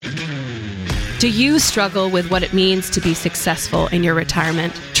Do you struggle with what it means to be successful in your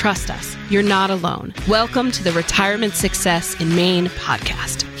retirement? Trust us, you're not alone. Welcome to the Retirement Success in Maine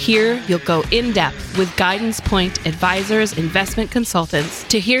podcast. Here, you'll go in depth with Guidance Point advisors, investment consultants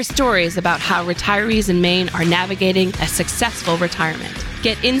to hear stories about how retirees in Maine are navigating a successful retirement.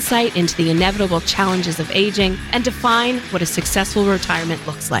 Get insight into the inevitable challenges of aging and define what a successful retirement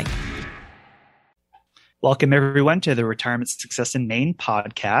looks like. Welcome, everyone, to the Retirement Success in Maine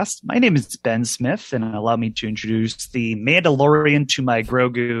podcast. My name is Ben Smith, and allow me to introduce the Mandalorian to my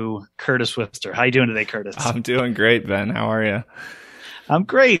Grogu, Curtis Wister. How you doing today, Curtis? I'm doing great, Ben. How are you? I'm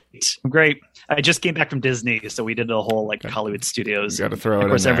great. I just came back from Disney, so we did a whole Hollywood Studios. Got to throw it in there.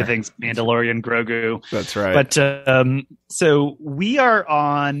 Of course, everything's Mandalorian, Grogu. That's right. But so we are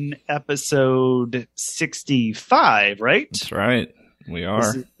on episode 65, right? That's right. We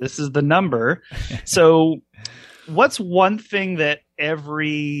are. This is the number. So what's one thing that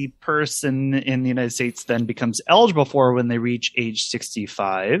every person in the United States then becomes eligible for when they reach age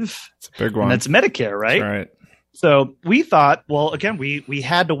 65? It's a big one. And that's Medicare, right? That's right. So we thought, well, again, we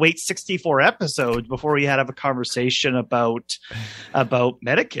had to wait 64 episodes before we had to have a conversation about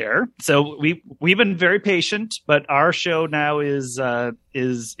Medicare. So we've been very patient, but our show now is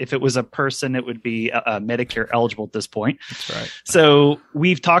if it was a person, it would be Medicare eligible at this point. That's right. So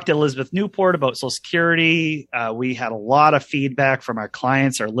we've talked to Elizabeth Newport about Social Security. We had a lot of feedback from our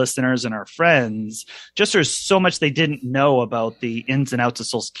clients, our listeners, and our friends. Just there's so much they didn't know about the ins and outs of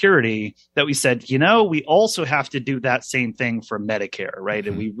Social Security that we said, we also have to do that same thing for Medicare, right? Mm-hmm.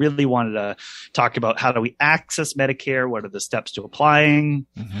 And we really wanted to talk about how do we access Medicare? What are the steps to applying?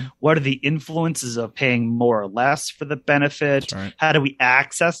 Mm-hmm. What are the influences of paying more or less for the benefit? Right. How do we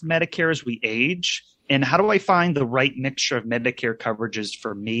access Medicare as we age? And how do I find the right mixture of Medicare coverages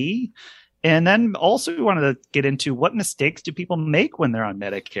for me? And then also we wanted to get into what mistakes do people make when they're on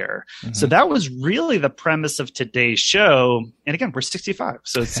Medicare. Mm-hmm. So that was really the premise of today's show. And again, we're 65,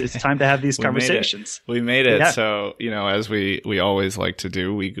 so it's time to have these conversations. We made it. Yeah. So, as we always like to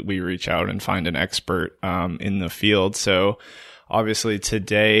do, we reach out and find an expert in the field. So obviously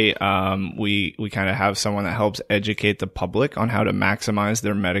today, we kind of have someone that helps educate the public on how to maximize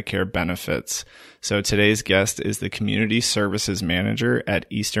their Medicare benefits. So today's guest is the Community Services Manager at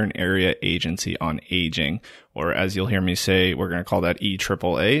Eastern Area Agency on Aging, or as you'll hear me say, we're going to call that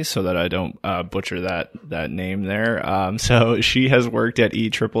EAAA so that I don't butcher that name there. So she has worked at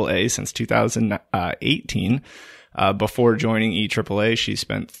EAAA since 2018. Before joining EAAA, she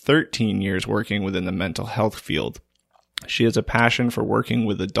spent 13 years working within the mental health field. She has a passion for working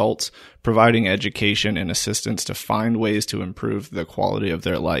with adults, providing education and assistance to find ways to improve the quality of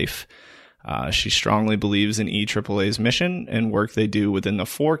their life. She strongly believes in EAAA's mission and work they do within the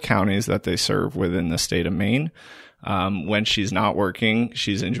 4 counties that they serve within the state of Maine. When she's not working,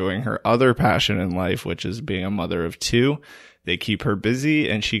 she's enjoying her other passion in life, which is being a mother of 2. They keep her busy,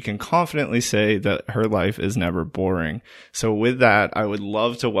 and she can confidently say that her life is never boring. So with that, I would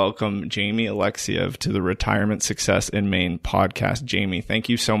love to welcome Jami Aleksiev to the Retirement Success in Maine podcast. Jami, thank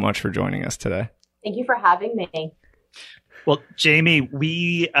you so much for joining us today. Thank you for having me. Well, Jami,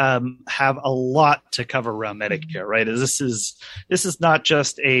 we have a lot to cover around Medicare, right? This is not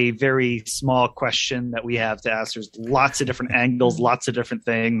just a very small question that we have to ask. There's lots of different angles, lots of different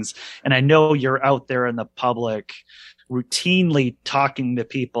things. And I know you're out there in the public routinely talking to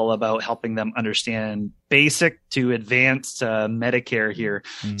people about helping them understand basic to advanced Medicare here.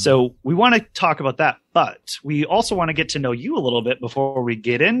 Mm-hmm. So we want to talk about that, but we also want to get to know you a little bit before we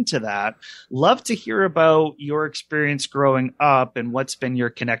get into that. Love to hear about your experience growing up and what's been your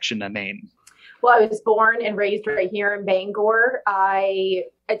connection to Maine. Well, I was born and raised right here in Bangor. I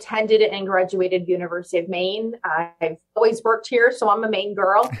attended and graduated the University of Maine. I've always worked here, so I'm a Maine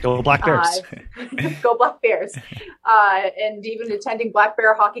girl. Go Black Bears. Go Black Bears. And even attending Black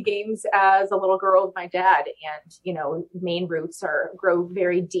Bear hockey games as a little girl with my dad. And, Maine roots grow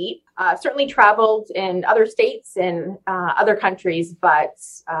very deep. Certainly traveled in other states and other countries, but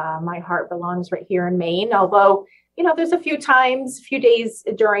my heart belongs right here in Maine, although there's a few days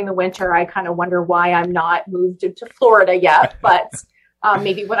during the winter, I kind of wonder why I'm not moved to Florida yet. But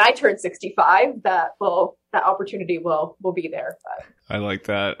maybe when I turn 65, that opportunity will be there. But. I like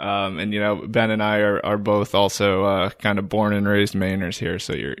that. And, Ben and I are both also kind of born and raised Mainers here.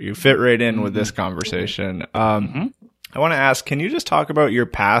 So you fit right in with this conversation. I want to ask, can you just talk about your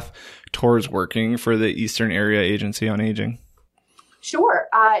path towards working for the Eastern Area Agency on Aging? Sure.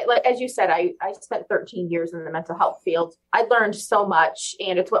 As you said, I spent 13 years in the mental health field. I learned so much,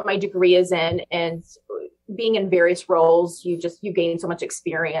 and it's what my degree is in. And being in various roles, you gain so much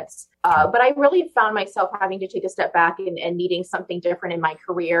experience. But I really found myself having to take a step back and needing something different in my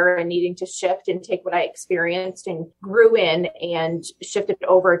career and needing to shift and take what I experienced and grew in and shifted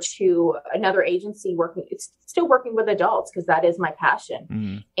over to another agency still working with adults, because that is my passion.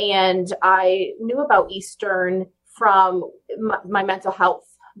 Mm-hmm. And I knew about Eastern from my mental health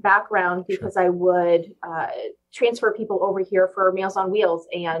background, because I would transfer people over here for Meals on Wheels.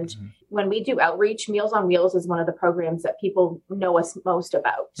 And when we do outreach, Meals on Wheels is one of the programs that people know us most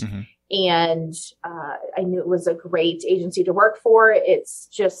about. Mm-hmm. And I knew it was a great agency to work for. It's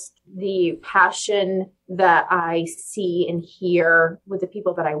just the passion that I see and hear with the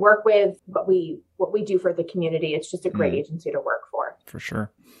people that I work with, what we do for the community. It's just a great agency to work for. For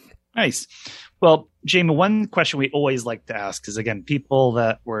sure. Nice. Well, Jami, one question we always like to ask is, again, people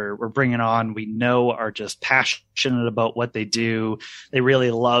that we're bringing on, we know are just passionate about what they do. They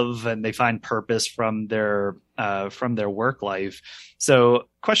really love and they find purpose from their work life. So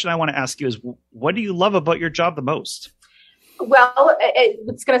question I want to ask you is, what do you love about your job the most? Well,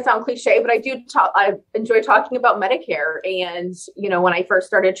 it's going to sound cliche, but I enjoy talking about Medicare. And, when I first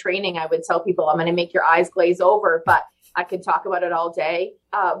started training, I would tell people, I'm going to make your eyes glaze over, but I could talk about it all day.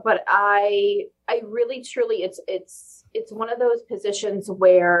 But I really, truly, it's one of those positions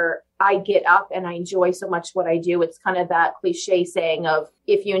where I get up and I enjoy so much what I do. It's kind of that cliche saying of,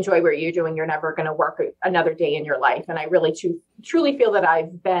 if you enjoy what you're doing, you're never going to work another day in your life. And I really truly feel that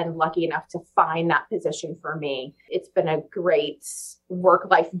I've been lucky enough to find that position for me. It's been a great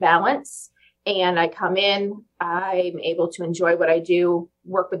work-life balance. And I come in, I'm able to enjoy what I do,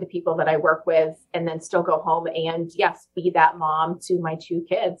 work with the people that I work with, and then still go home and, yes, be that mom to my 2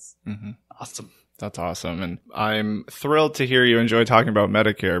 kids. Mm-hmm. Awesome. That's awesome. And I'm thrilled to hear you enjoy talking about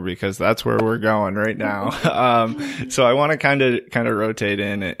Medicare, because that's where we're going right now. So I want to kind of rotate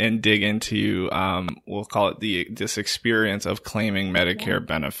in and dig into, we'll call it this experience of claiming Medicare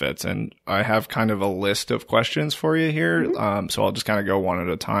benefits. And I have kind of a list of questions for you here. So I'll just kind of go one at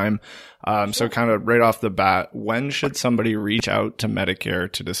a time. So kind of right off the bat, when should somebody reach out to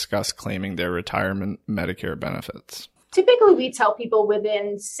Medicare to discuss claiming their retirement Medicare benefits? Typically, we tell people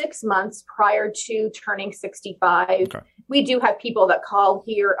within 6 months prior to turning 65. Okay. We do have people that call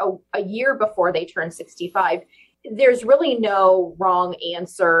here a year before they turn 65. There's really no wrong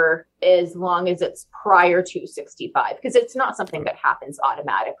answer as long as it's prior to 65, because it's not something that happens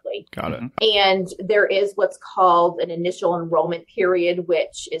automatically. Got it. And there is what's called an initial enrollment period,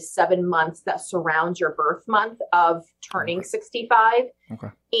 which is 7 months that surrounds your birth month of turning 65. Okay.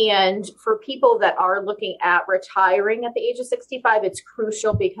 And for people that are looking at retiring at the age of 65, it's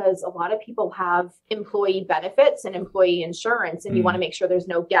crucial, because a lot of people have employee benefits and employee insurance, and you want to make sure there's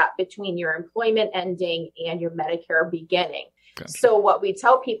no gap between your employment ending and your Medicare beginning. Gotcha. So what we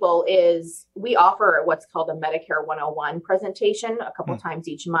tell people is we offer what's called a Medicare 101 presentation a couple times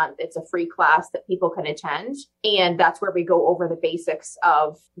each month. It's a free class that people can attend. And that's where we go over the basics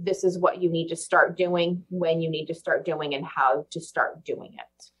of, this is what you need to start doing, when you need to start doing, and how to start doing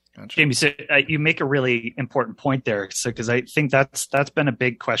it. Gotcha. Jami, so you make a really important point there. So, because I think that's been a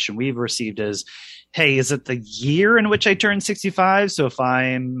big question we've received is, hey, is it the year in which I turn 65? So if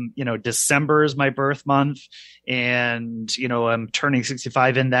I'm, December is my birth month, and, I'm turning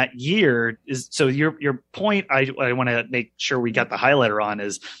 65 in that year, so your point, I want to make sure we got the highlighter on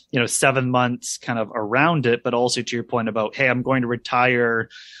is, 7 months kind of around it, but also to your point about, hey, I'm going to retire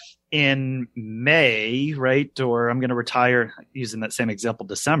in May, right? Or I'm going to retire, using that same example,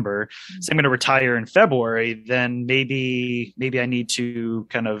 December. So I'm going to retire in February. Then maybe I need to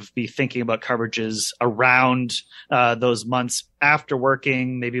kind of be thinking about coverages around those months after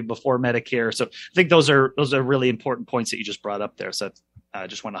working, maybe before Medicare. So I think those are really important points that you just brought up there. So I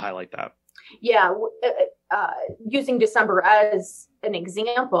just want to highlight that. Yeah. Using December as an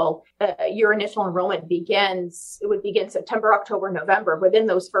example, your initial enrollment would begin September, October, November, within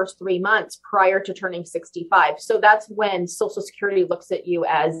those first 3 months prior to turning 65. So that's when Social Security looks at you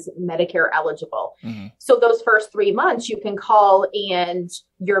as Medicare eligible. Mm-hmm. So those first 3 months you can call, and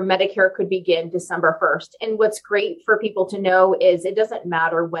your Medicare could begin December 1st. And what's great for people to know is it doesn't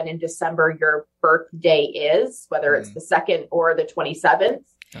matter when in December your birthday is, whether it's the 2nd or the 27th.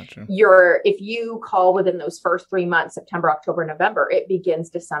 Gotcha. If you call within those first 3 months, September, October, November, it begins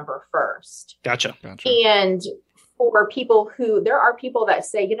December 1st. Gotcha. And for people there are people that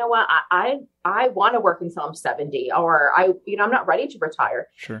say, you know what, I want to work until I'm 70, or I'm not ready to retire.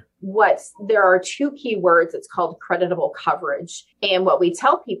 Sure. There are 2 key words. It's called creditable coverage. And what we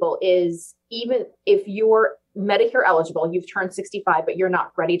tell people is, even if you're Medicare eligible, you've turned 65, but you're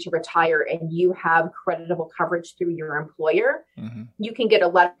not ready to retire and you have creditable coverage through your employer, you can get a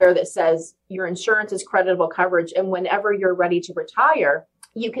letter that says your insurance is creditable coverage. And whenever you're ready to retire,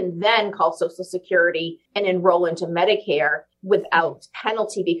 you can then call Social Security and enroll into Medicare without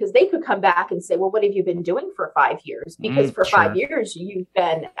penalty, because they could come back and say, well, what have you been doing for 5 years? Because for 5 years, you've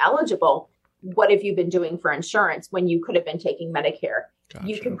been eligible. What have you been doing for insurance when you could have been taking Medicare? Gotcha.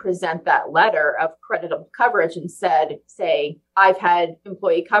 You can present that letter of creditable coverage and say, I've had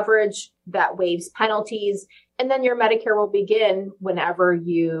employee coverage that waives penalties. And then your Medicare will begin whenever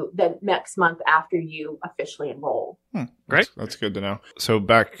the next month after you officially enroll. Great. That's good to know. So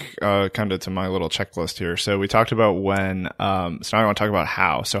back kind of to my little checklist here. So we talked about when, so now I want to talk about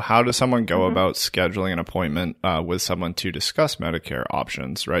how. So how does someone go about scheduling an appointment with someone to discuss Medicare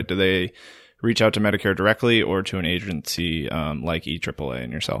options, right? Do they reach out to Medicare directly or to an agency like EAAA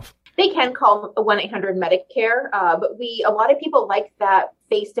and yourself? They can call 1-800-Medicare, but a lot of people like that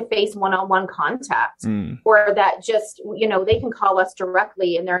face-to-face one-on-one contact, or that just, they can call us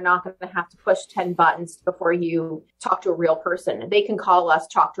directly and they're not going to have to push 10 buttons before you talk to a real person. They can call us,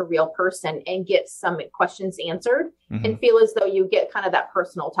 talk to a real person and get some questions answered and feel as though you get kind of that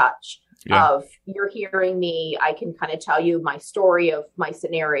personal touch. Of you're hearing me, I can kind of tell you my story of my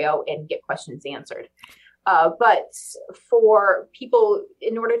scenario and get questions answered. But for people,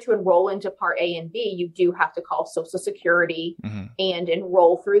 in order to enroll into Part A and B, you do have to call Social Security and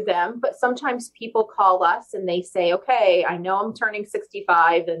enroll through them. But sometimes people call us and they say, okay, I know I'm turning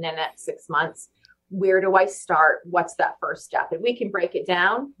 65 and then at 6 months, where do I start? What's that first step? And we can break it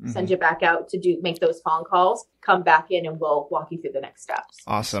down, send you back out to make those phone calls, come back in and we'll walk you through the next steps.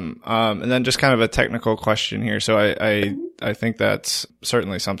 Awesome. And then just kind of a technical question here. So I think that's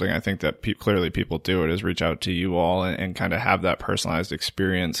certainly something I think that clearly people do it is reach out to you all and kind of have that personalized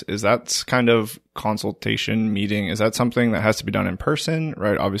experience. Is that kind of consultation meeting? Is that something that has to be done in person,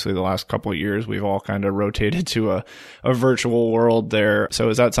 right? Obviously the last couple of years, we've all kind of rotated to a virtual world there. So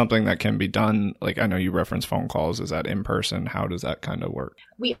is that something that can be done? Like, I know you reference phone calls. Is that in person? How does that kind of work?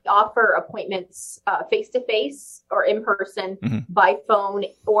 We offer appointments face-to-face or in person, by phone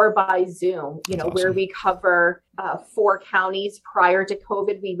or by Zoom, awesome. Where we cover 4 counties. Prior to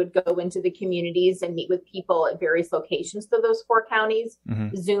COVID, we would go into the communities and meet with people at various locations to those 4 counties.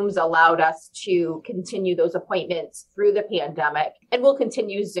 Zooms allowed us to continue those appointments through the pandemic, and we'll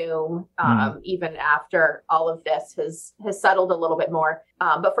continue Zoom even after all of this has settled a little bit more.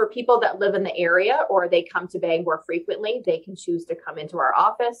 But for people that live in the area or they come to Bangor frequently, they can choose to come into our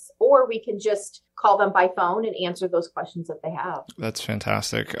office, or we can just call them by phone and answer those questions that they have. That's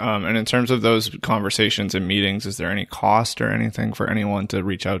fantastic. And in terms of those conversations and meetings, is there any cost or anything for anyone to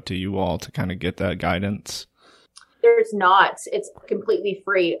reach out to you all to kind of get that guidance? There's not. It's completely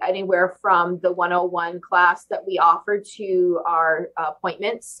free. Anywhere from the 101 class that we offer to our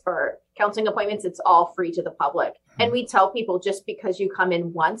appointments or counseling appointments, it's all free to the public. And we tell people just because you come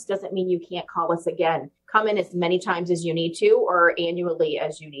in once doesn't mean you can't call us again. Come in as many times as you need to or annually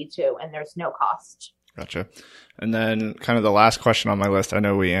as you need to, and there's no cost. Gotcha. And then kind of the last question on my list, I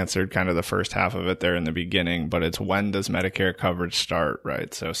know we answered kind of the first half of it there in the beginning, but it's when does Medicare coverage start,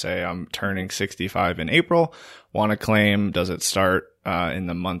 right? So say I'm turning 65 in April, want to claim, does it start in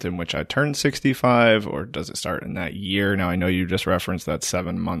the month in which I turn 65, or does it start in that year? Now, I know you just referenced that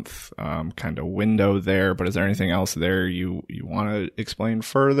 7-month kind of window there, but is there anything else there you want to explain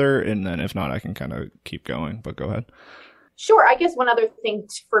further? And then if not, I can kind of keep going, but go ahead. Sure. I guess one other thing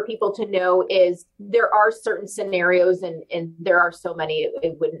for people to know is there are certain scenarios and there are so many,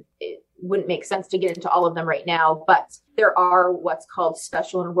 it wouldn't make sense to get into all of them right now, but there are what's called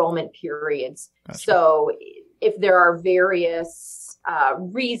special enrollment periods. Gotcha. So if there are various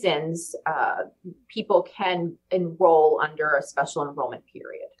reasons, people can enroll under a special enrollment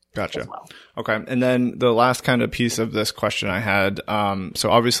period. Gotcha. Well. Okay. And then the last kind of piece of this question I had,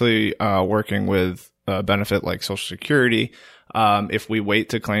 so obviously working with a benefit like Social Security, if we wait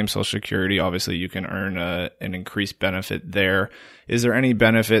to claim Social Security, obviously you can earn an increased benefit there. Is there any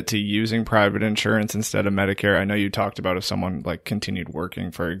benefit to using private insurance instead of Medicare? I know you talked about if someone like continued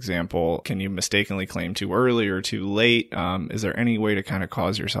working, for example, can you mistakenly claim too early or too late? Is there any way to kind of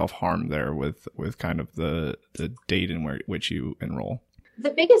cause yourself harm there with kind of the date in which you enroll? The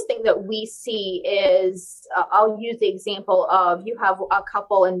biggest thing that we see is, I'll use the example of you have a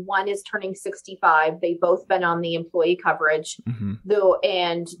couple and one is turning 65. They've both been on the employee coverage, though,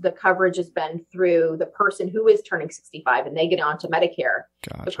 and the coverage has been through the person who is turning 65 and they get onto Medicare.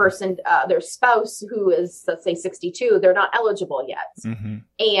 Gotcha. The person, their spouse who is, let's say 62, they're not eligible yet.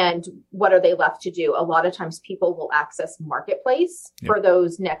 And what are they left to do? A lot of times people will access Marketplace for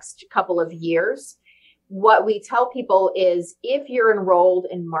those next couple of years. what we tell people is if you're enrolled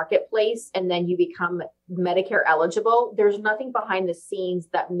in Marketplace and then you become Medicare eligible, there's nothing behind the scenes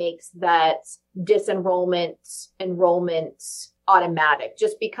that makes that disenrollment, enrollment automatic,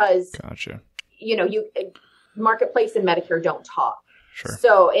 just because, Gotcha. Marketplace and Medicare don't talk. Sure.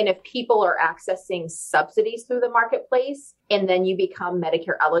 So, and if people are accessing subsidies through the Marketplace and then you become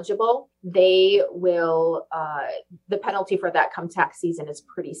Medicare eligible, they will, the penalty for that come tax season is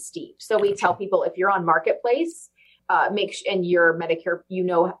pretty steep. So we tell people if you're on Marketplace, and your Medicare,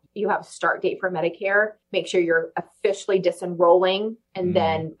 you have a start date for Medicare, make sure you're officially disenrolling. And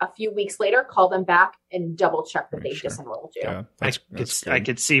then a few weeks later, call them back and double check that they've disenrolled you. Yeah, I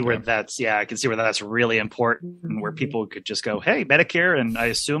could see where that's really important, where people could just go, hey, Medicare, and I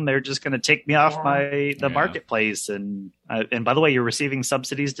assume they're just going to take me off the Marketplace. And by the way, you're receiving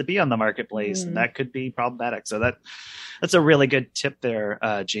subsidies to be on the Marketplace, and that could be problematic. So that's a really good tip there,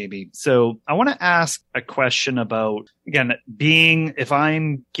 Jami. So I want to ask a question about, again, if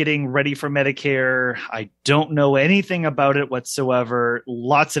I'm getting ready for Medicare, I don't know anything about it whatsoever.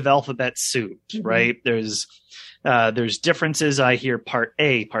 Lots of alphabet soup, right? There's differences. I hear Part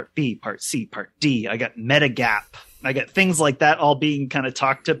A, Part B, Part C, Part D. I got Medigap. I got things like that all being kind of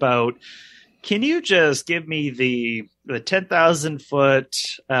talked about. Can you just give me the 10,000 foot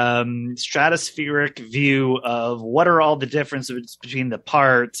stratospheric view of what are all the differences between the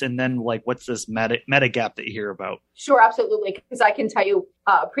parts, and then what's this Medigap that you hear about? Sure, absolutely. Because I can tell you,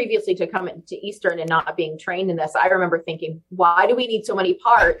 previously to come into Eastern and not being trained in this, I remember thinking, why do we need so many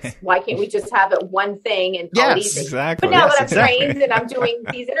parts? Why can't we just have it one thing and all these things? Exactly. But now that I'm trained and I'm doing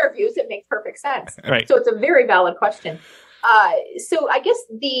these interviews, it makes perfect sense. Right. So it's a very valid question. So I guess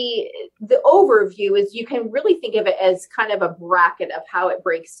the overview is you can really think of it as kind of a bracket of how it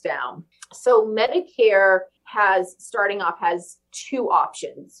breaks down. So Medicare has two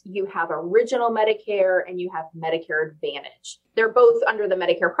options. You have original Medicare and you have Medicare Advantage. They're both under the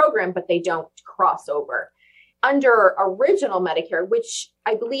Medicare program, but they don't cross over. Under original Medicare, which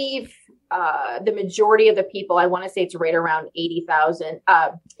I believe the majority of the people, I want to say it's right around 80%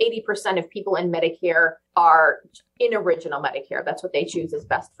 of people in Medicare are in original Medicare. That's what they choose is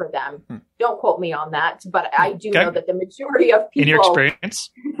best for them. Don't quote me on that, but I do know that the majority of people, in your experience,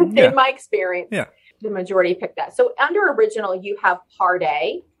 in my experience, the majority pick that. So under original, you have Part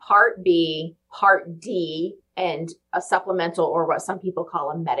A, Part B, Part D, and a supplemental, or what some people call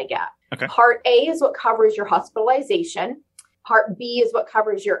a Medigap. Okay. Part A is what covers your hospitalization. Part B is what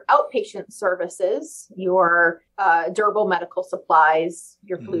covers your outpatient services, your durable medical supplies,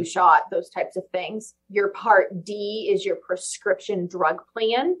 your flu shot, those types of things. Your Part D is your prescription drug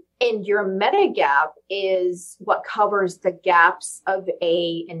plan. And your Medigap is what covers the gaps of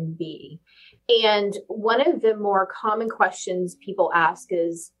A and B. And one of the more common questions people ask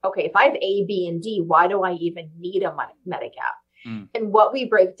is, okay, if I have A, B, and D, why do I even need a Medigap? And what we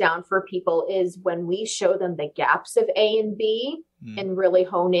break down for people is when we show them the gaps of A and B and really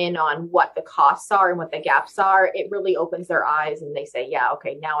hone in on what the costs are and what the gaps are, it really opens their eyes and they say, yeah,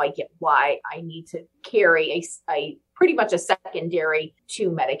 okay, now I get why I need to carry a pretty much a secondary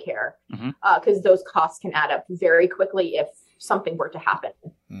to Medicare, because those costs can add up very quickly if something were to happen.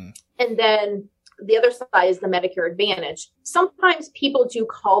 And then the other side is the Medicare Advantage. Sometimes people do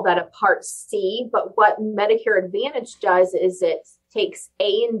call that a Part C, but what Medicare Advantage does is it takes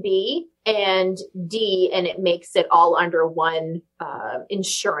A and B and D and it makes it all under one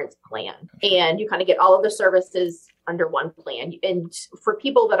insurance plan. And you kind of get all of the services under one plan. And for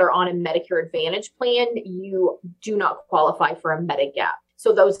people that are on a Medicare Advantage plan, you do not qualify for a Medigap.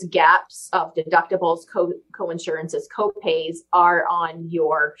 So those gaps of deductibles, co-insurances, co-pays are on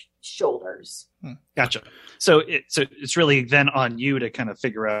your shoulders. Gotcha. So it's really then on you to kind of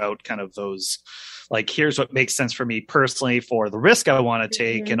figure out kind of those, like, here's what makes sense for me personally for the risk I want to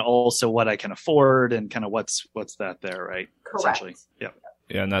take, and also what I can afford, and kind of what's that there, right? Correct. Yeah.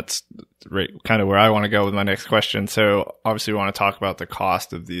 Yeah, and that's right, kind of where I want to go with my next question. So obviously we want to talk about the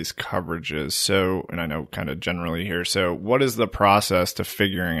cost of these coverages. So, and I know kind of generally here. So what is the process to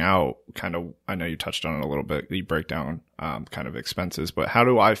figuring out kind of, I know you touched on it a little bit, you break down kind of expenses, but how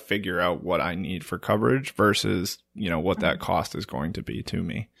do I figure out what I need for coverage versus, what that cost is going to be to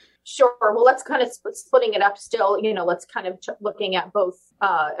me? Sure. Well, let's kind of splitting it up still, let's kind of looking at both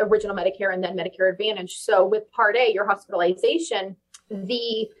original Medicare and then Medicare Advantage. So with Part A, your hospitalization,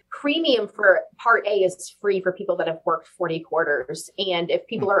 the premium for Part A is free for people that have worked 40 quarters. And if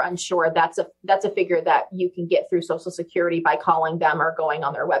people are unsure, that's a figure that you can get through Social Security by calling them or going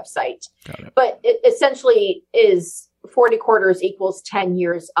on their website. Got it. But it essentially is 40 quarters equals 10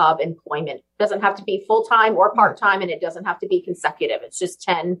 years of employment. It doesn't have to be full-time or part-time, and it doesn't have to be consecutive. It's just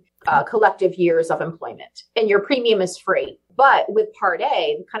 10 collective years of employment. And your premium is free. But with Part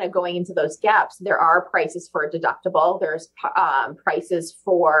A, kind of going into those gaps, there are prices for a deductible. There's prices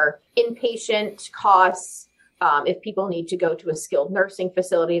for inpatient costs. If people need to go to a skilled nursing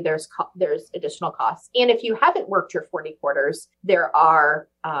facility, there's additional costs. And if you haven't worked your 40 quarters, there are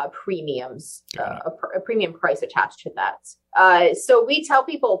premiums, a premium price attached to that. So we tell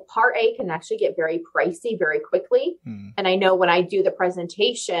people Part A can actually get very pricey very quickly. And I know when I do the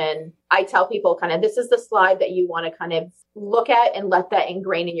presentation, I tell people kind of, this is the slide that you want to kind of look at and let that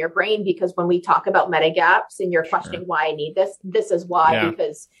ingrain in your brain, because when we talk about Medigaps and you're questioning why I need this is why,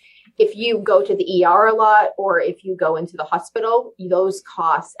 because if you go to the ER a lot, or if you go into the hospital, those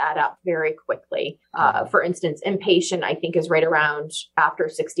costs add up very quickly. For instance, inpatient, I think, is right around after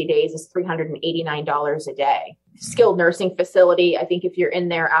 60 days is $389 a day. Skilled nursing facility, I think if you're in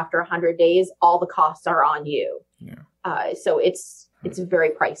there after 100 days, all the costs are on you. So it's very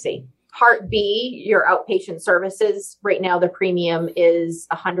pricey. Part B, your outpatient services, right now the premium is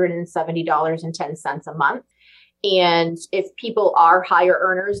 $170.10 a month. And if people are higher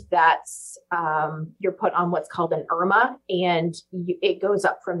earners, that's you're put on what's called an IRMA, and it goes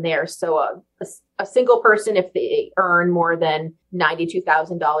up from there. So a single person, if they earn more than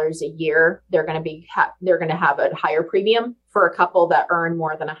 $92,000 a year, they're going to have a higher premium. For a couple that earn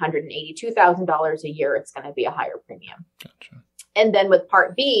more than $182,000 a year, it's going to be a higher premium. Gotcha. And then with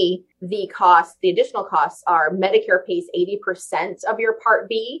Part B, the additional costs are Medicare pays 80% of your Part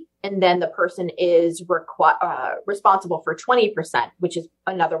B, and then the person is responsible for 20%, which is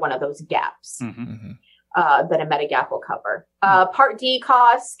another one of those gaps that a Medigap will cover. Part D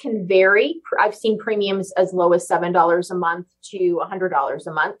costs can vary. I've seen premiums as low as $7 a month to $100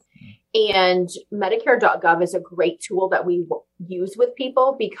 a month. And Medicare.gov is a great tool that we use with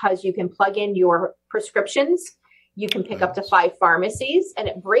people, because you can plug in your prescriptions. You can pick up to 5 pharmacies, and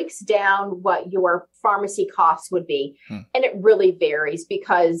it breaks down what your pharmacy costs would be. And it really varies,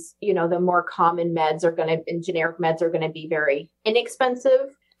 because, the more common meds and generic meds are going to be very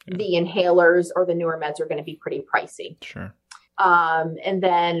inexpensive. The inhalers or the newer meds are going to be pretty pricey. Sure. And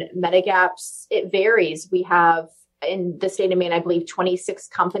then Medigaps, it varies. We have in the state of Maine, I believe 26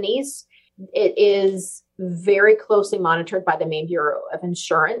 companies. It is very closely monitored by the Maine Bureau of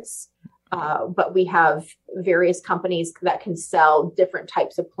Insurance. But we have various companies that can sell different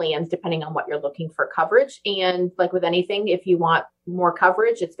types of plans depending on what you're looking for coverage. And like with anything, if you want more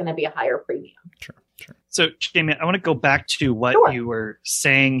coverage, it's going to be a higher premium. Sure. So, Jami, I want to go back to what you were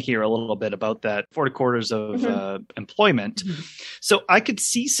saying here a little bit about that 40 quarters of employment. So I could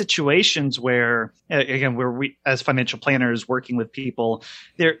see situations where, again, where we, as financial planners working with people,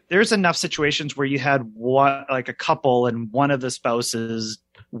 there's enough situations where you had a couple and one of the spouses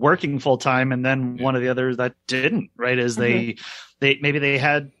working full time, and then one of the others that didn't, right? As they maybe they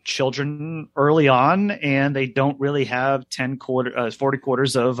had children early on, and they don't really have 40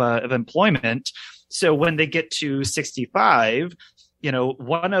 quarters of employment. So when they get to 65,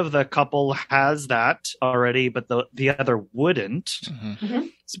 one of the couple has that already, but the other wouldn't.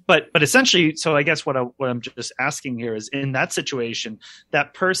 But essentially, so I guess what I'm just asking here is, in that situation,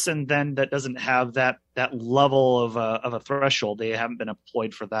 that person then that doesn't have that level of a threshold, they haven't been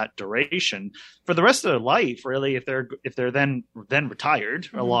employed for that duration for the rest of their life. Really, if they're then retired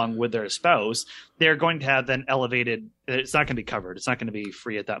along with their spouse, they're going to have then elevated. It's not going to be covered. It's not going to be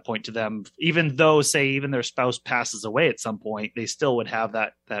free at that point to them, even though, say, even their spouse passes away at some point, they still would have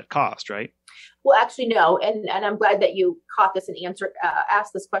that cost, right? Well, actually, no. And I'm glad that you caught this and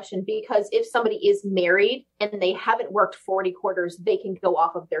asked this question, because if somebody is married and they haven't worked 40 quarters, they can go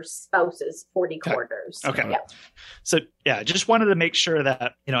off of their spouse's 40 quarters. Okay. Yeah. So, just wanted to make sure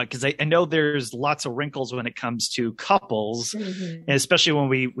that, because I know there's lots of wrinkles when it comes to couples, and especially when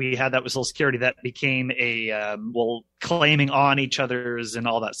we had that with Social Security, that became claiming on each other's and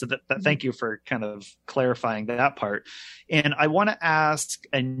all that. So thank you for kind of clarifying that part. And I want to ask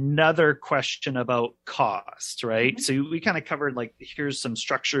another question about cost, right? So we kind of covered, here's some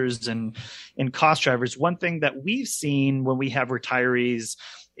structures and cost drivers. One thing that we've seen when we have retirees,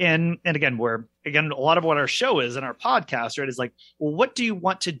 and again, a lot of what our show is and our podcast, right, is well, what do you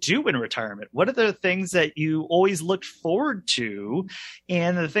want to do in retirement? What are the things that you always looked forward to,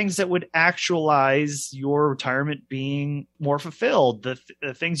 and the things that would actualize your retirement being more fulfilled?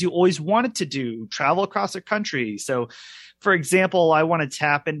 The things you always wanted to do, travel across the country. So, for example, I want to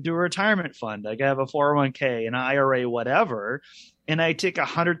tap into a retirement fund. I have a 401k, an IRA, whatever. And I take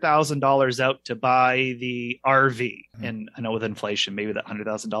 $100,000 out to buy the RV. And I know with inflation, maybe that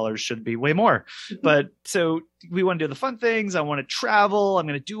 $100,000 should be way more. But so we want to do the fun things. I want to travel. I'm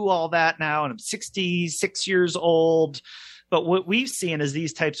going to do all that now. And I'm 66 years old. But what we've seen is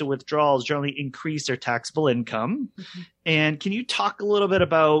these types of withdrawals generally increase their taxable income. Mm-hmm. And can you talk a little bit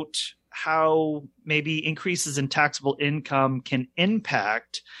about how maybe increases in taxable income can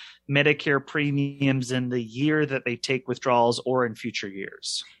impact Medicare premiums in the year that they take withdrawals or in future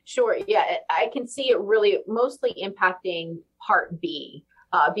years? Sure. Yeah, I can see it really mostly impacting Part B.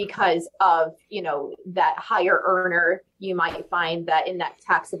 Because of, that higher earner, you might find that in that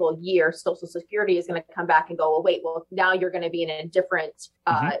taxable year, Social Security is going to come back and go, well, now you're going to be in a different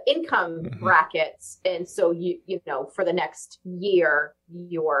income brackets. And so, for the next year,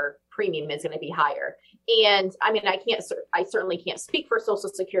 your premium is going to be higher. And I mean, I certainly can't speak for Social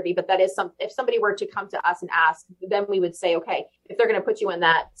Security, but that is if somebody were to come to us and ask, then we would say, okay, if they're going to put you in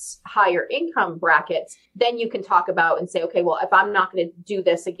that higher income bracket, then you can talk about and say, okay, well, if I'm not going to do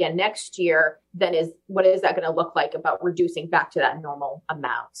this again next year, then what is that going to look like about reducing back to that normal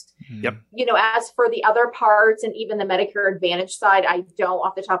amount? Yep. As for the other parts and even the Medicare Advantage side, I don't,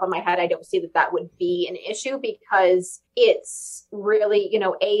 off the top of my head, I don't see that would be an issue because it's really,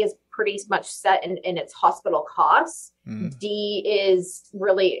 A is pretty much set in its hospital costs. D is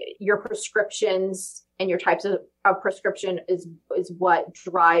really your prescriptions and your types of prescription is what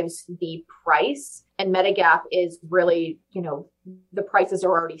drives the price. And Medigap is really, the prices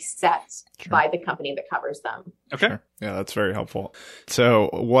are already set by the company that covers them. Okay. Sure. Yeah, that's very helpful. So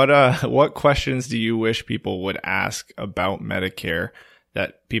what questions do you wish people would ask about Medicare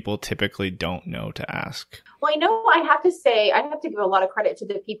that people typically don't know to ask? Well, I have to give a lot of credit to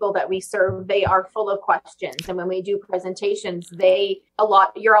the people that we serve. They are full of questions. And when we do presentations,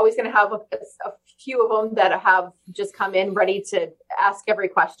 you're always going to have a few of them that have just come in ready to ask every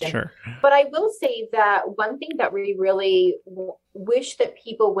question. Sure. But I will say that one thing that we really wish that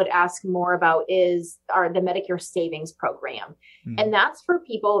people would ask more about are the Medicare Savings Program. And that's for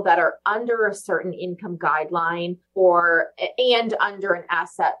people that are under a certain income guideline and under an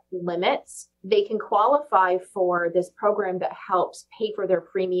asset limit. They can qualify for this program that helps pay for their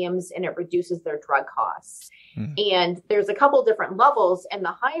premiums and it reduces their drug costs. And there's a couple different levels, and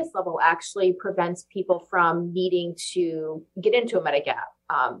the highest level actually prevents people from needing to get into a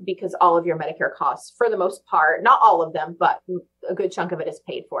Medigap because all of your Medicare costs, for the most part, not all of them, but a good chunk of it is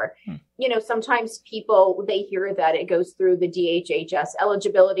paid for. Sometimes people, they hear that it goes through the DHHS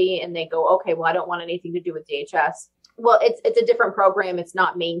eligibility and they go, okay, well, I don't want anything to do with DHS. Well, it's a different program. It's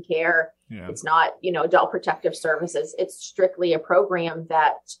not main care. Yeah. It's not, adult protective services. It's strictly a program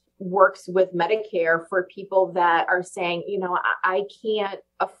that works with Medicare for people that are saying, I can't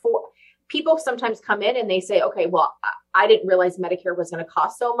afford. People sometimes come in and they say, okay, well, I didn't realize Medicare was going to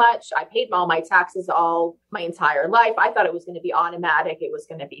cost so much. I paid all my taxes all my entire life. I thought it was going to be automatic. It was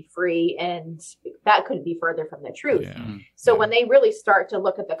going to be free. And that couldn't be further from the truth. Yeah. So when they really start to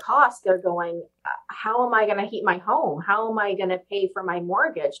look at the cost, they're going, how am I going to heat my home? How am I going to pay for my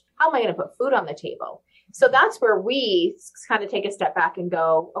mortgage? How am I going to put food on the table? So that's where we kind of take a step back and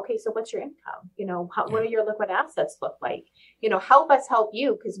go, okay, so what's your income? What do your liquid assets look like? Help us help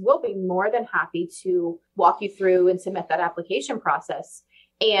you, because we'll be more than happy to walk you through and submit that application process.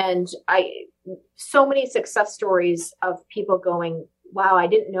 And so many success stories of people going, wow, I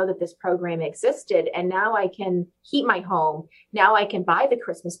didn't know that this program existed. And now I can heat my home. Now I can buy the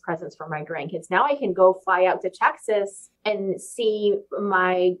Christmas presents for my grandkids. Now I can go fly out to Texas and see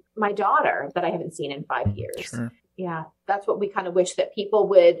my daughter that I haven't seen in 5 years. Sure. Yeah, that's what we kind of wish, that people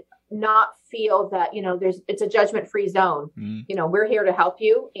would not feel that, it's a judgment-free zone. We're here to help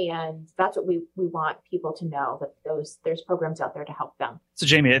you. And that's what we want people to know, that there's programs out there to help them. So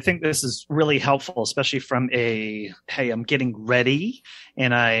Jami, I think this is really helpful, especially from hey, I'm getting ready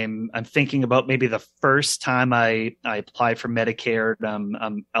and I'm thinking about maybe the first time I apply for Medicare,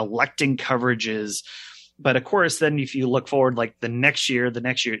 I'm electing coverages. But of course, then if you look forward, like the next year,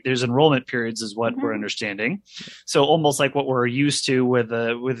 there's enrollment periods is what we're understanding. So almost like what we're used to with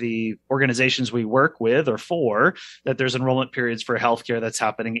the organizations we work with or for, that there's enrollment periods for healthcare that's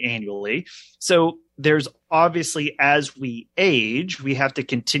happening annually. So there's obviously, as we age, we have to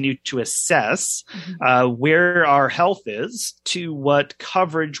continue to assess where our health is to what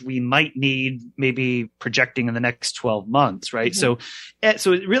coverage we might need, maybe projecting in the next 12 months, right? So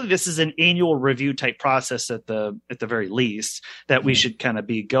really, this is an annual review type process at the very least that we should kind of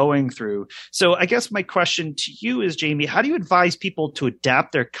be going through. So I guess my question to you is, Jami, how do you advise people to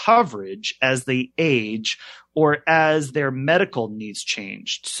adapt their coverage as they age, or as their medical needs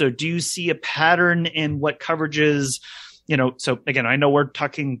changed? So do you see a pattern in what coverages, so again, I know we're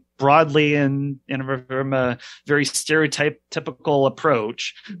talking broadly from a very stereotypical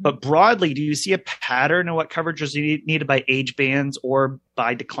approach, but broadly, do you see a pattern in what coverage is needed by age bands or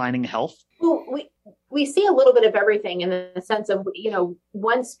by declining health? Well, we see a little bit of everything in the sense of,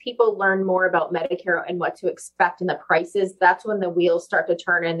 once people learn more about Medicare and what to expect and the prices, that's when the wheels start to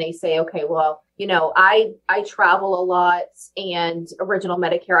turn and they say, okay, well, I travel a lot, and original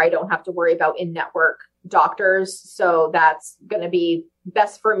Medicare, I don't have to worry about in-network doctors. So that's going to be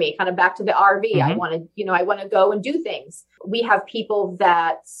best for me. Kind of back to the RV. I want to go and do things. We have people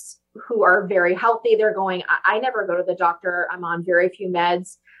who are very healthy. They're going, I never go to the doctor. I'm on very few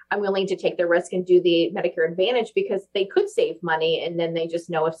meds. I'm willing to take the risk and do the Medicare Advantage because they could save money. And then they just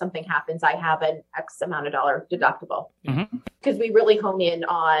know if something happens, I have an X amount of dollar deductible. Because we really hone in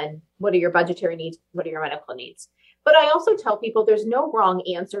on what are your budgetary needs, what are your medical needs. But I also tell people there's no wrong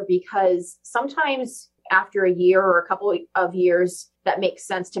answer, because sometimes after a year or a couple of years, that makes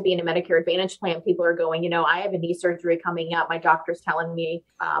sense to be in a Medicare Advantage plan. People are going, I have a knee surgery coming up. My doctor's telling me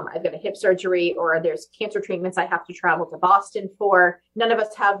I've got a hip surgery, or there's cancer treatments I have to travel to Boston for. None of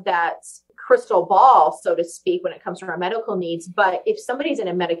us have that crystal ball, so to speak, when it comes to our medical needs. But if somebody's in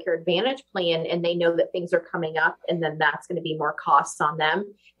a Medicare Advantage plan and they know that things are coming up and then that's going to be more costs on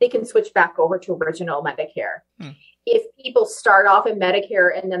them, they can switch back over to original Medicare. If people start off in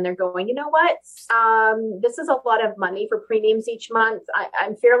Medicare and then they're going, you know what, this is a lot of money for premiums each month.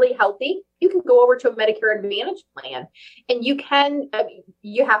 I'm fairly healthy. You can go over to a Medicare Advantage plan, and you can,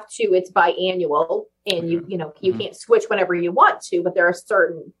 it's biannual, and you can't switch whenever you want to, but there are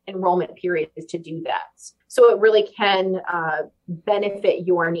certain enrollment periods to do that. So it really can benefit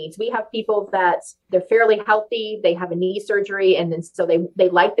your needs. We have people that they're fairly healthy, they have a knee surgery, and then so they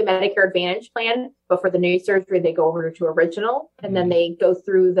like the Medicare Advantage plan, but for the knee surgery, they go over to original, and then they go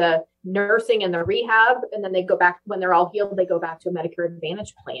through the nursing and the rehab, and then they go back, when they're all healed, they go back to a Medicare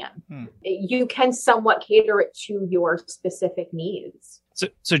Advantage plan. You can somewhat cater it to your specific needs.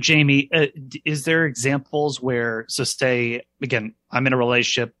 So Jami, is there examples where, say, again, I'm in a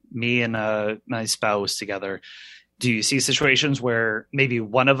relationship, me and my spouse together. Do you see situations where maybe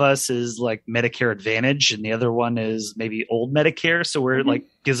one of us is like Medicare Advantage and the other one is maybe old Medicare? So we're like,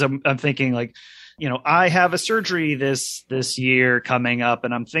 because I'm thinking like, I have a surgery this year coming up,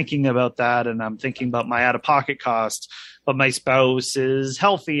 and I'm thinking about that, and I'm thinking about my out-of-pocket cost, but my spouse is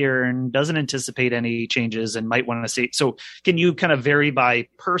healthier and doesn't anticipate any changes and might want to see. So can you kind of vary by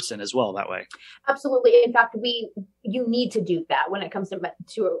person as well that way? Absolutely. In fact, you need to do that when it comes to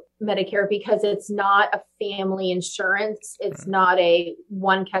Medicare, because it's not a family insurance. It's not a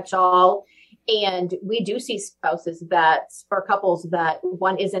one catch-all. And we do see spouses or couples that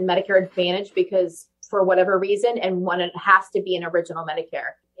one is in Medicare Advantage because for whatever reason, and one has to be in original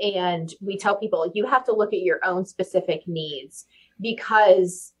Medicare. And we tell people you have to look at your own specific needs,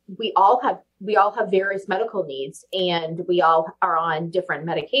 because we all have various medical needs, and we all are on different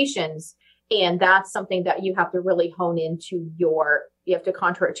medications. And that's something that you have to really hone into you have to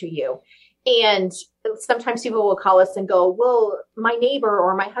contour it to you. And sometimes people will call us and go, well, my neighbor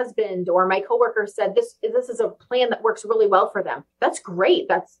or my husband or my coworker said this is a plan that works really well for them. That's great.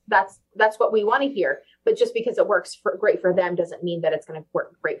 That's what we want to hear. But just because it works great for them doesn't mean that it's going to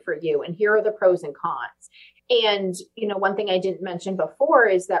work great for you. And here are the pros and cons. And, one thing I didn't mention before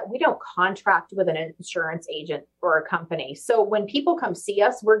is that we don't contract with an insurance agent or a company. So when people come see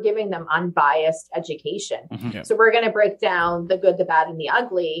us, we're giving them unbiased education. Yeah. So we're going to break down the good, the bad, and the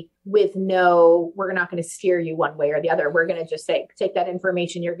ugly we're not going to steer you one way or the other. We're going to just say, take that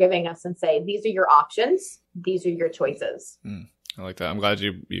information you're giving us and say, these are your options. These are your choices. I like that. I'm glad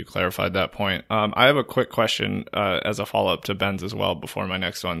you clarified that point. I have a quick question as a follow-up to Ben's as well before my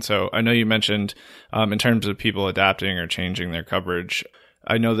next one. So I know you mentioned in terms of people adapting or changing their coverage,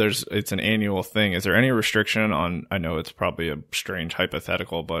 I know it's an annual thing. Is there any restriction on, I know it's probably a strange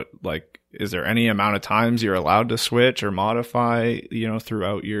hypothetical, but like, is there any amount of times you're allowed to switch or modify,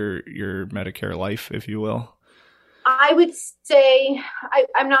 throughout your Medicare life, if you will? I would say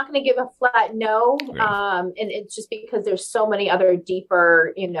I'm not going to give a flat no. Yeah. And it's just because there's so many other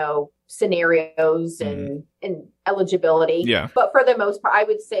deeper, scenarios and eligibility. Yeah. But for the most part, I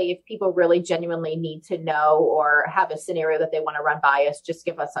would say if people really genuinely need to know or have a scenario that they want to run by us, just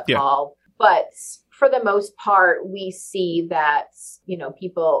give us a call. But for the most part, we see that, we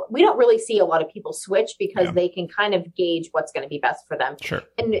don't really see a lot of people switch because they can kind of gauge what's going to be best for them. Sure.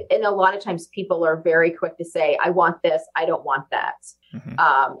 And a lot of times people are very quick to say, I want this, I don't want that. Mm-hmm.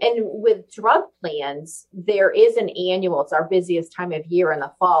 And with drug plans, there is an annual, it's our busiest time of year in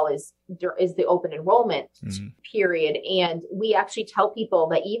the fall is the open enrollment period. And we actually tell people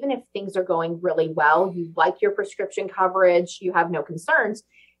that even if things are going really well, you like your prescription coverage, you have no concerns,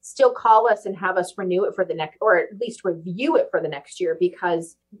 still call us and have us renew it for the next, or at least review it for the next year,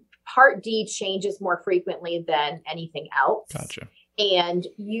 because Part D changes more frequently than anything else. Gotcha. And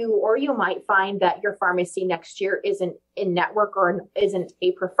you might find that your pharmacy next year isn't in network or isn't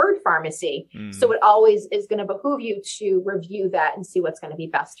a preferred pharmacy. So it always is going to behoove you to review that and see what's going to be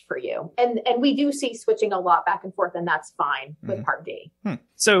best for you. And we do see switching a lot back and forth, and that's fine with Part D.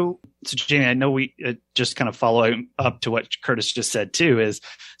 So Jami, I know we just kind of following up to what Curtis just said too, is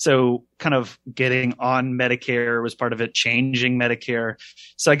so kind of getting on Medicare was part of it, changing Medicare.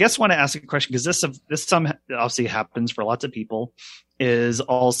 So I guess I want to ask a question, because this some obviously happens for lots of people, is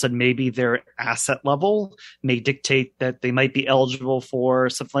all of a sudden maybe their asset level may dictate that they might be eligible for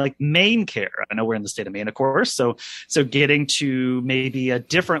something like Maine Care. I know we're in the state of Maine, of course. So getting to maybe a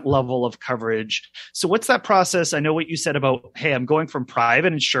different level of coverage. So what's that process? I know what you said about, hey, I'm going from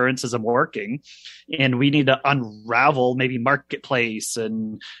private insurance as I'm working, and we need to unravel maybe Marketplace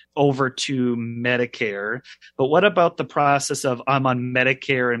and over to Medicare. But what about the process of I'm on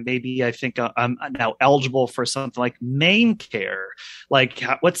Medicare and maybe I think I'm now eligible for something like Maine Care? Like,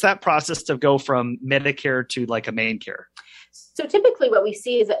 what's that process to go from Medicare to like a Maine Care? So typically what we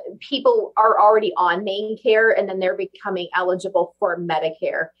see is that people are already on Maine Care and then they're becoming eligible for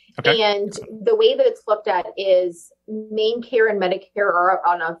Medicare. Okay. And the way that it's looked at is Maine Care and Medicare are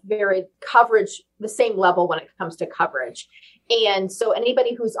on a very coverage, the same level when it comes to coverage. And so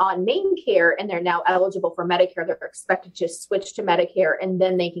anybody who's on Maine Care and they're now eligible for Medicare, they're expected to switch to Medicare, and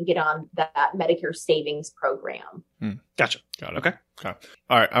then they can get on that Medicare savings program. Gotcha. Got it. Okay.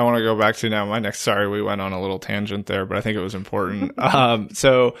 All right. I want to go back to now my next, sorry, we went on a little tangent there, but I think it was important.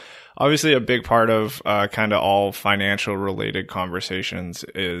 So obviously a big part of kind of all financial related conversations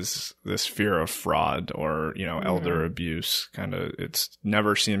is this fear of fraud or, elder abuse. Kind of, it's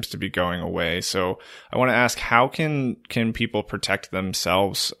never seems to be going away. So I want to ask, how can people protect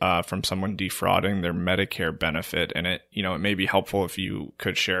themselves from someone defrauding their Medicare benefit? And it may be helpful if you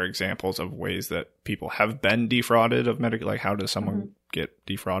could share examples of ways that people have been defrauded of Medicare. Like, how does someone get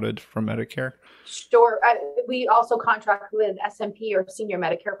defrauded from Medicare? Sure. We also contract with SMP or Senior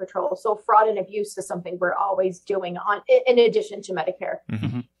Medicare Patrol. So fraud and abuse is something we're always doing in addition to Medicare.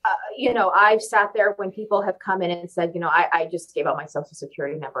 I've sat there when people have come in and said, I just gave out my social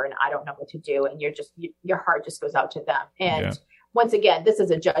security number and I don't know what to do. And your heart just goes out to them. And once again, this is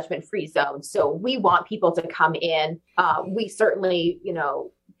a judgment-free zone. So we want people to come in. We certainly,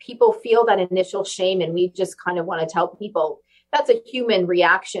 people feel that initial shame, and we just kind of want to tell people that's a human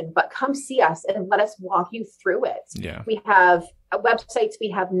reaction, but come see us and let us walk you through it. Yeah. We have websites, we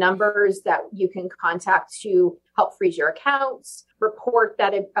have numbers that you can contact to help freeze your accounts, report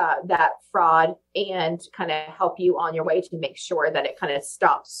that fraud, and kind of help you on your way to make sure that it kind of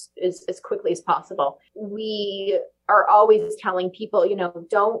stops as quickly as possible. We are always telling people,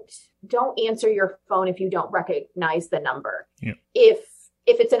 don't answer your phone if you don't recognize the number. Yeah.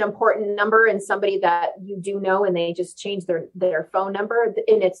 If it's an important number and somebody that you do know and they just change their phone number,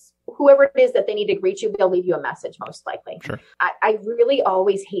 and it's whoever it is that they need to reach you, they'll leave you a message most likely. Sure. I really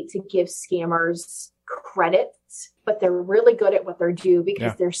always hate to give scammers credit, but they're really good at what they do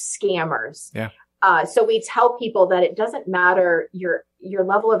because they're scammers. Yeah. So we tell people that it doesn't matter your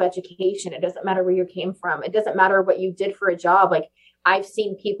level of education. It doesn't matter where you came from. It doesn't matter what you did for a job. Like, I've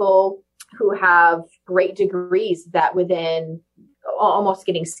seen people who have great degrees that within almost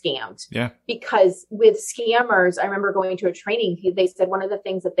getting scammed. Yeah. Because with scammers, I remember going to a training, they said one of the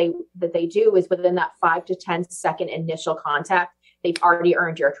things that they do is within that 5 to 10 second initial contact, they've already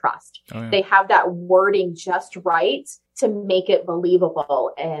earned your trust. Oh, yeah. They have that wording just right to make it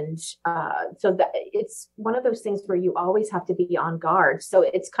believable. And so that it's one of those things where you always have to be on guard. So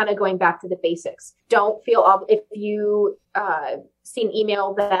it's kind of going back to the basics. Don't feel, if you see an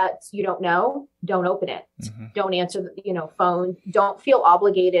email that you don't know, don't open it. Mm-hmm. Don't answer the phone. Don't feel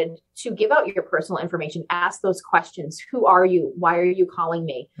obligated to give out your personal information. Ask those questions. Who are you? Why are you calling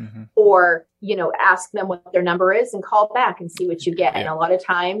me? Mm-hmm. Or, ask them what their number is and call back and see what you get. Yeah. And a lot of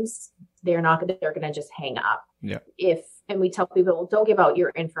times they're going to just hang up. Yeah. And we tell people, don't give out your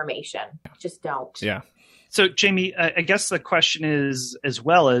information. Just don't. Yeah. So, Jami, I guess the question is, as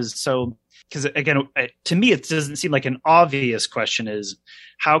well as, so, because again, to me, it doesn't seem like an obvious question is,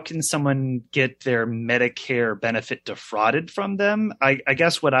 how can someone get their Medicare benefit defrauded from them? I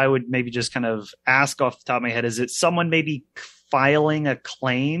guess what I would maybe just kind of ask off the top of my head is, it someone maybe filing a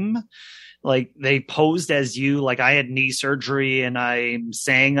claim? Like they posed as you, like I had knee surgery and I'm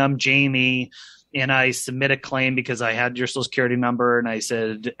saying I'm Jami, and I submit a claim because I had your social security number, and I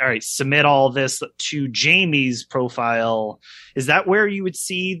said, all right, submit all this to Jami's profile. Is that where you would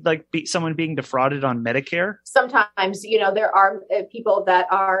see like someone being defrauded on Medicare? Sometimes, there are people that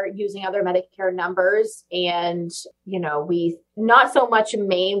are using other Medicare numbers, and, we not so much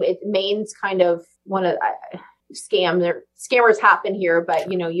Maine's kind of one of scammers happen here, but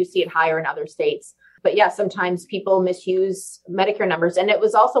you see it higher in other states. But yeah, sometimes people misuse Medicare numbers. And it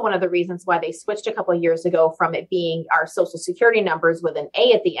was also one of the reasons why they switched a couple of years ago from it being our social security numbers with an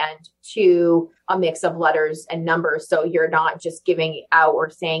A at the end to a mix of letters and numbers. So you're not just giving out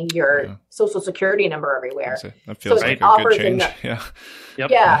or saying your social security number everywhere. That feels like a good change.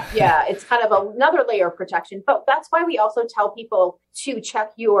 Yeah. It's kind of another layer of protection. But that's why we also tell people to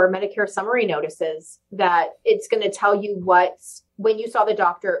check your Medicare summary notices, that it's going to tell you when you saw the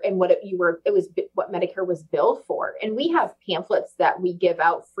doctor and what Medicare was billed for. And we have pamphlets that we give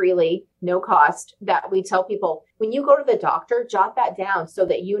out freely, no cost, that we tell people, when you go to the doctor, jot that down so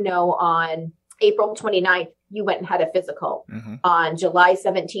that on April 29th, you went and had a physical. Mm-hmm. On July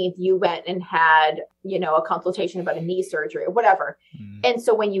 17th, you went and had, a consultation about a knee surgery or whatever. Mm-hmm. And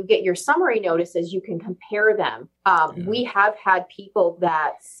so when you get your summary notices, you can compare them. We have had people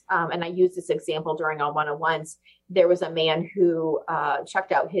that, and I use this example during our one-on-ones, there was a man who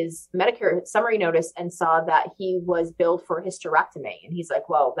checked out his Medicare summary notice and saw that he was billed for hysterectomy. And he's like,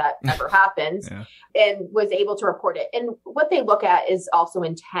 well, that never happens, and was able to report it. And what they look at is also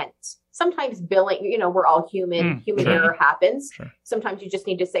intent. Sometimes billing, we're all human. Human error happens. Sure. Sometimes you just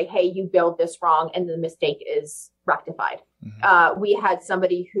need to say, hey, you billed this wrong, and the mistake is rectified. Mm-hmm. We had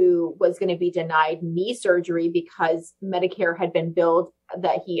somebody who was going to be denied knee surgery because Medicare had been billed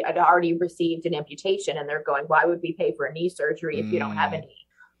that he had already received an amputation, and they're going, why would we pay for a knee surgery if you don't have a knee?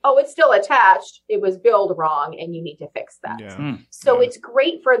 Oh, it's still attached. It was billed wrong, and you need to fix that. Yeah. So it's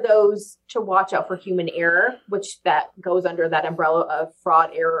great for those to watch out for human error, which that goes under that umbrella of fraud,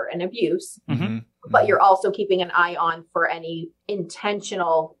 error, and abuse. Mm-hmm. But you're also keeping an eye on for any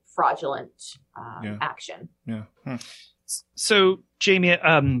intentional fraudulent action. Yeah. So, Jami,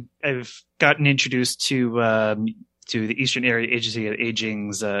 I've gotten introduced to the Eastern Area Agency of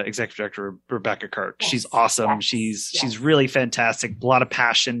Aging's executive director, Rebecca Kirk. Yes. She's awesome. Yes. She's really fantastic. A lot of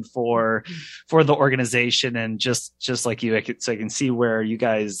passion for the organization, and just like you, I can see where you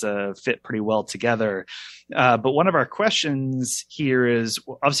guys fit pretty well together. But one of our questions here is,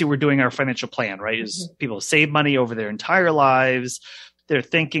 obviously we're doing our financial plan, right? Is people save money over their entire lives. They're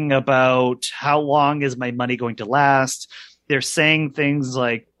thinking about, how long is my money going to last? They're saying things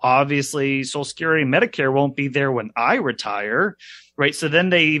like, obviously, Social Security and Medicare won't be there when I retire, right? So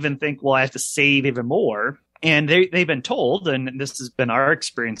then they even think, well, I have to save even more. And they've been told, and this has been our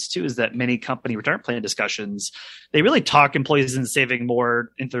experience too, is that many company retirement plan discussions, they really talk employees into saving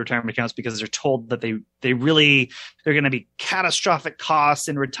more into their retirement accounts because they're told that they're going to be catastrophic costs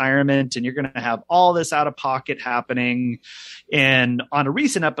in retirement, and you're going to have all this out of pocket happening. And on a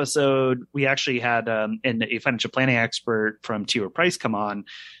recent episode, we actually had a financial planning expert from T. Rowe Price come on.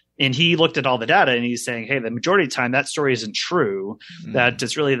 And he looked at all the data, and he's saying, hey, the majority of the time that story isn't true, that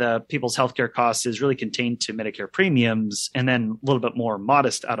it's really the people's healthcare costs is really contained to Medicare premiums, and then a little bit more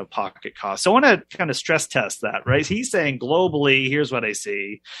modest out-of-pocket costs. So I want to kind of stress test that, right? He's saying globally, here's what I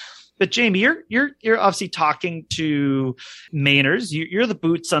see. But Jami, you're obviously talking to Mainers. You're the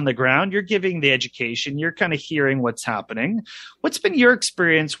boots on the ground. You're giving the education. You're kind of hearing what's happening. What's been your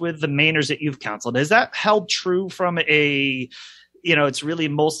experience with the Mainers that you've counseled? Has that held true from it's really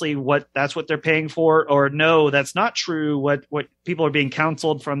mostly that's what they're paying for, or no, that's not true. What people are being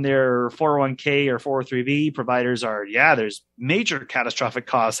counseled from their 401k or 403b providers are, there's major catastrophic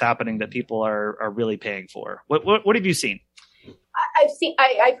costs happening that people are really paying for. What have you seen?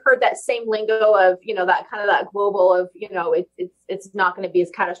 I've heard that same lingo of, that kind of that global of, it's not going to be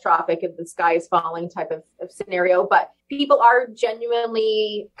as catastrophic if the sky is falling type of scenario, but people are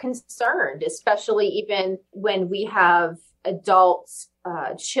genuinely concerned, especially even when we have adults,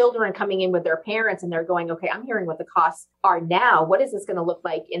 children coming in with their parents, and they're going, okay, I'm hearing what the costs are now. What is this going to look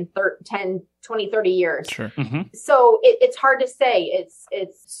like in 10, 20, 30 years? Sure. Mm-hmm. So it's hard to say.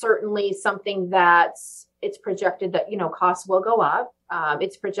 It's certainly something that it's projected that, costs will go up.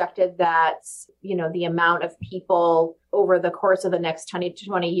 It's projected that, the amount of people over the course of the next 10 to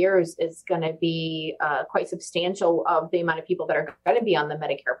 20 years is going to be quite substantial of the amount of people that are going to be on the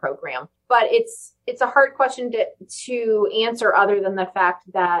Medicare program. But it's a hard question to answer, other than the fact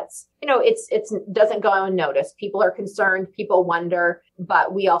that, it doesn't go unnoticed. People are concerned, people wonder,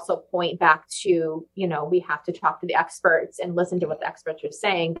 but we also point back to, we have to talk to the experts and listen to what the experts are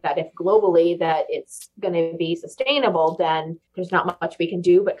saying, that if globally that it's going to be sustainable, then there's not much we can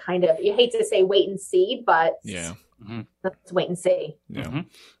do, but kind of, you hate to say wait and see, but yeah. Mm-hmm. Let's wait and see. Yeah.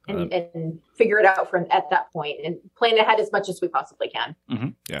 And figure it out from at that point and plan ahead as much as we possibly can. Mm-hmm.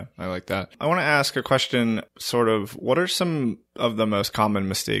 Yeah, I like that. I want to ask a question, sort of, what are some of the most common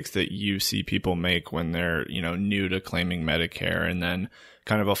mistakes that you see people make when they're, new to claiming Medicare? And then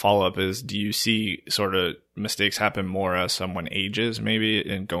kind of a follow-up is, do you see sort of mistakes happen more as someone ages, maybe,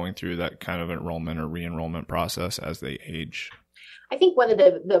 in going through that kind of enrollment or re-enrollment process as they age? I think one of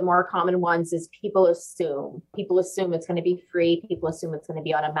the more common ones is people assume it's going to be free. People assume it's going to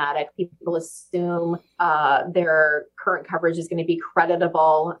be automatic. People assume their current coverage is going to be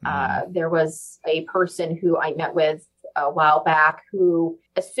creditable. There was a person who I met with a while back who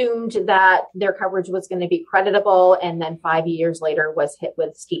assumed that their coverage was going to be creditable, and then 5 years later was hit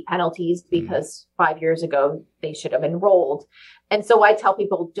with steep penalties because 5 years ago they should have enrolled. And so I tell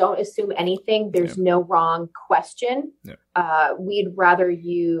people, don't assume anything. There's no wrong question. We'd rather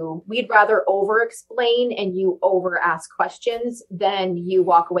over explain and you over ask questions than you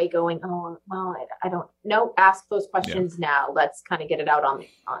walk away going, oh, well, I don't know. Ask those questions now. Let's kind of get it out out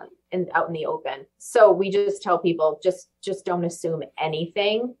in the open. So we just tell people, just don't assume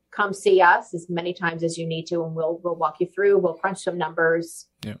anything. Come see us as many times as you need to, and we'll walk you through. We'll crunch some numbers.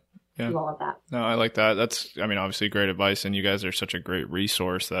 Do all of that. No, I like that. That's, obviously great advice, and you guys are such a great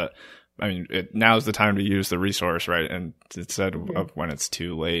resource that, now's the time to use the resource, right? And instead of when it's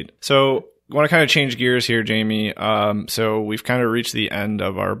too late. So I want to kind of change gears here, Jami. So we've kind of reached the end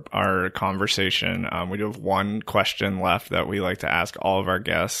of our conversation. We do have one question left that we like to ask all of our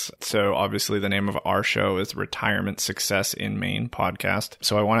guests. So obviously the name of our show is Retirement Success in Maine podcast.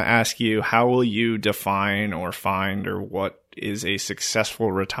 So I want to ask you, how will you define or find, or what is a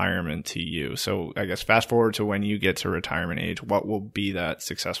successful retirement to you? So I guess fast forward to when you get to retirement age, what will be that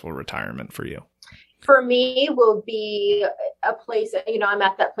successful retirement for you? For me, will be a place, I'm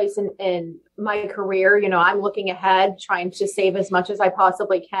at that place in my career. I'm looking ahead, trying to save as much as I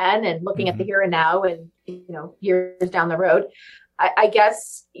possibly can, and looking at the here and now and, years down the road. I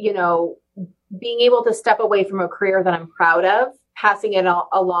guess, being able to step away from a career that I'm proud of, passing it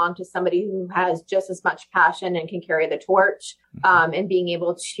along to somebody who has just as much passion and can carry the torch, and being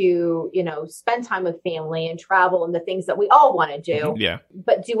able to, spend time with family and travel and the things that we all want to do,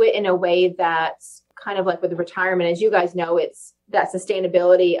 but do it in a way that's kind of like with retirement. As you guys know, it's that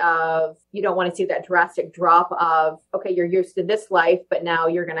sustainability of, you don't want to see that drastic drop of, okay, you're used to this life, but now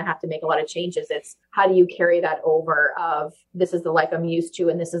you're going to have to make a lot of changes. It's how do you carry that over of, this is the life I'm used to,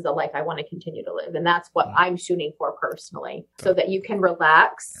 and this is the life I want to continue to live. And that's what I'm shooting for personally, so that you can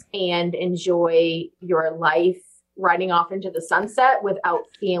relax and enjoy your life riding off into the sunset without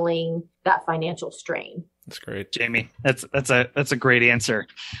feeling that financial strain. That's great, Jami. That's a great answer.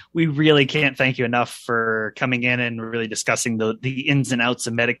 We really can't thank you enough for coming in and really discussing the ins and outs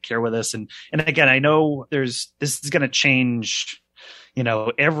of Medicare with us. And again, I know this is going to change,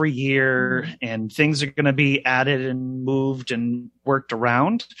 every year, and things are going to be added and moved and worked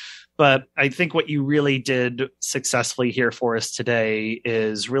around. But I think what you really did successfully here for us today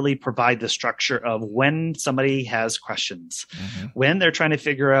is really provide the structure of when somebody has questions, when they're trying to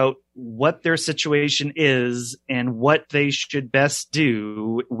figure out what their situation is and what they should best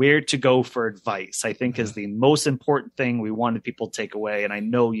do, where to go for advice, I think is the most important thing we wanted people to take away. And I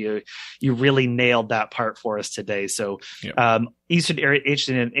know you really nailed that part for us today. So Eastern Area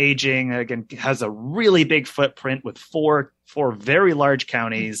Agency and Aging, again, has a really big footprint with four very large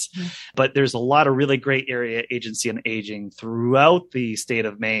counties, but there's a lot of really great area agency and aging throughout the state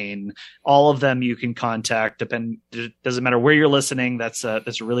of Maine. All of them you can contact. It doesn't matter where you're listening. That's a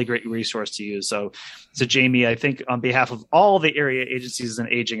really great resource to use. So Jami, I think on behalf of all the area agencies and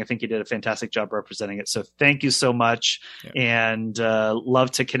aging, I think you did a fantastic job representing it. So thank you so much, and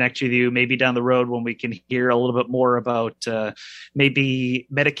love to connect with you maybe down the road when we can hear a little bit more about maybe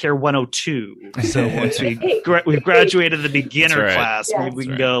Medicare 102. So once we've graduated the beginner class, maybe we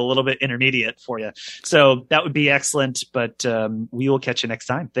can go a little bit intermediate for you. So that would be excellent, but we will catch you next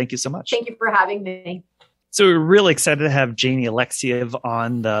time. Thank you so much. Thank you for having me. So we're really excited to have Jami Aleksiev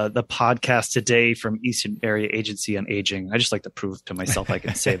on the podcast today from Eastern Area Agency on Aging. I just like to prove to myself I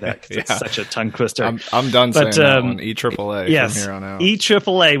can say that because it's such a tongue twister. I'm done saying that one. EAAA yes, from here on out.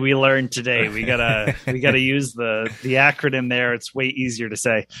 EAAA we learned today. We gotta use the acronym there. It's way easier to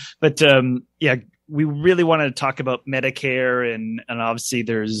say. But we really wanted to talk about Medicare and obviously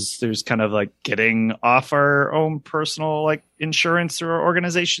there's kind of like getting off our own personal like insurance or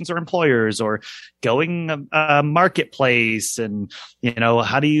organizations or employers or going a marketplace and,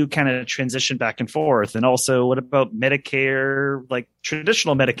 how do you kind of transition back and forth? And also what about Medicare, like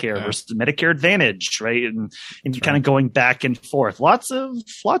traditional Medicare versus Medicare Advantage, right? And kind of going back and forth. Lots of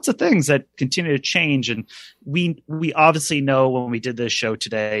things that continue to change. And we obviously know when we did this show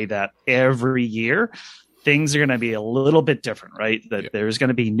today that every year things are going to be a little bit different, right? That there's going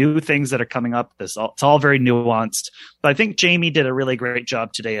to be new things that are coming up. It's all very nuanced. But I think Jami did a really great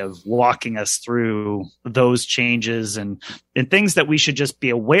job today of walking us through those changes and things that we should just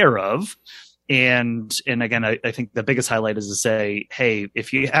be aware of. And again, I think the biggest highlight is to say, hey,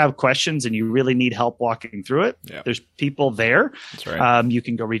 if you have questions and you really need help walking through it, there's people there. That's right. You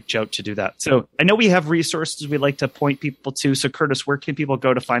can go reach out to do that. So I know we have resources we'd like to point people to. So Curtis, where can people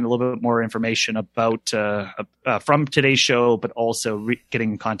go to find a little bit more information about from today's show, but also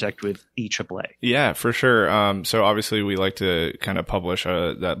getting in contact with EAAA? Yeah, for sure. So obviously we like to kind of publish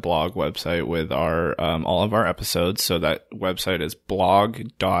that blog website with our all of our episodes. So that website is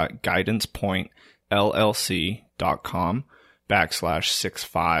blog.guidancepointllc.com/65,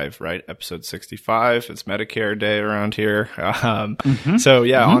 right? Episode 65. It's Medicare Day around here.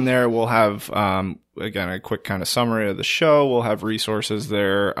 So on there we'll have, again, a quick kind of summary of the show. We'll have resources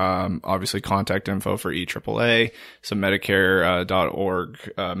there. Obviously contact info for EAAA, some Medicare.org,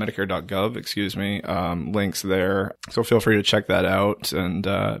 Medicare.gov, links there. So feel free to check that out. And,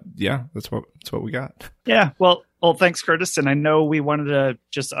 that's what we got. Yeah. Well, thanks, Curtis. And I know we wanted to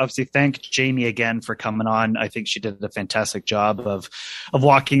just obviously thank Jami again for coming on. I think she did a fantastic job of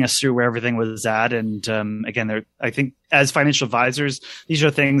walking us through where everything was at. And again, I think as financial advisors, these are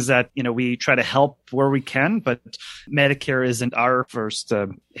things that, we try to help where we can, but Medicare isn't our first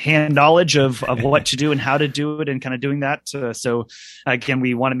hand knowledge of what to do and how to do it and kind of doing that. So again,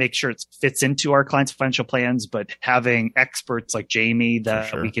 we want to make sure it fits into our clients' financial plans, but having experts like Jami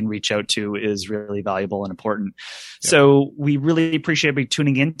that we can reach out to is really valuable and important. Yep. So we really appreciate you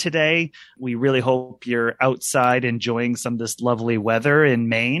tuning in today. We really hope you're outside enjoying some of this lovely weather in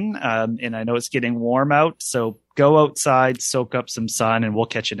Maine. And I know it's getting warm out, so go outside, soak up some sun, and we'll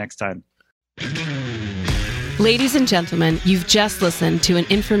catch you next time. Ladies and gentlemen, you've just listened to an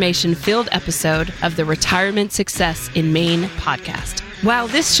information-filled episode of the Retirement Success in Maine podcast. While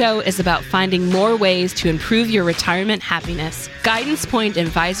this show is about finding more ways to improve your retirement happiness, Guidance Point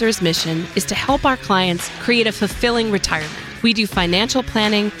Advisors' mission is to help our clients create a fulfilling retirement. We do financial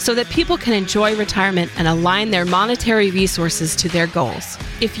planning so that people can enjoy retirement and align their monetary resources to their goals.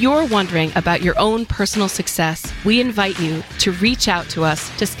 If you're wondering about your own personal success, we invite you to reach out to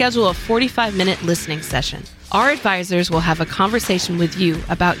us to schedule a 45-minute listening session. Our advisors will have a conversation with you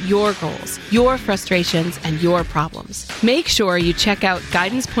about your goals, your frustrations, and your problems. Make sure you check out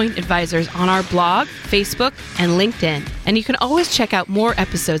Guidance Point Advisors on our blog, Facebook, and LinkedIn. And you can always check out more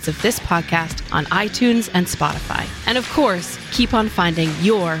episodes of this podcast on iTunes and Spotify. And of course, keep on finding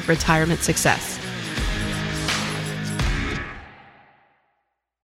your retirement success.